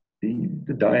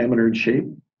the diameter and shape.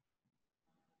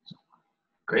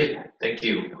 Great, thank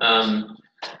you. I'm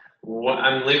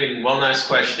leaving one last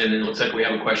question, and it looks like we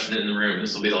have a question in the room.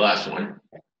 This will be the last one.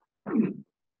 In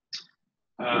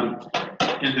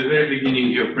the very beginning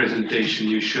of your presentation,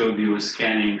 you showed you were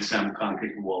scanning some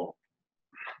concrete wall.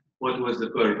 What was the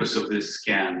purpose of this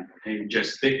scan?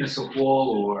 Just thickness of wall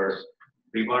or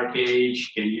rebar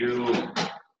cage? Can you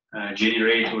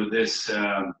generate with this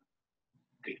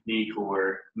technique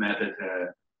or method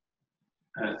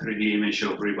 3D image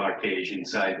of rebar cage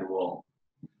inside the wall?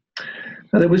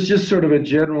 And it was just sort of a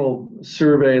general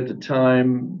survey at the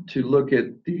time to look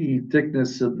at the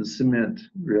thickness of the cement,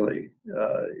 really,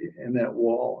 in that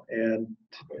wall, and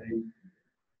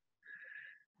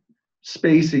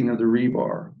spacing of the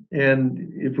rebar.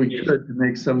 And if we could, to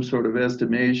make some sort of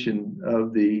estimation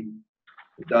of the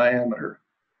diameter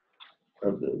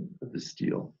of the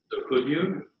steel. So could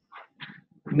you?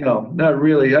 No, not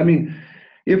really. I mean,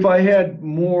 if I had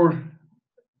more,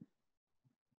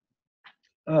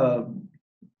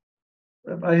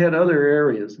 if I had other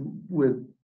areas with,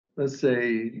 let's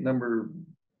say, number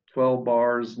 12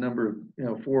 bars, number,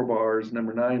 4 bars,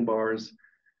 number 9 bars,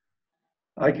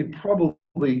 I could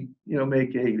probably,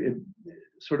 make a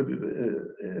sort of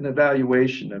an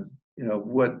evaluation of,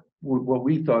 what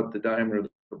we thought the diameter of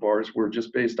the bars were,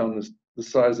 just based on the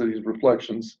size of these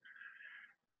reflections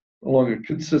along a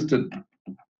consistent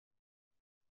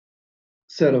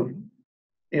set of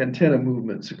antenna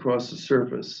movements across the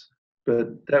surface.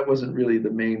 But that wasn't really the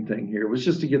main thing here. It was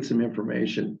just to get some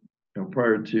information,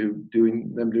 prior to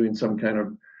doing some kind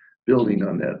of building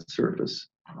on that surface.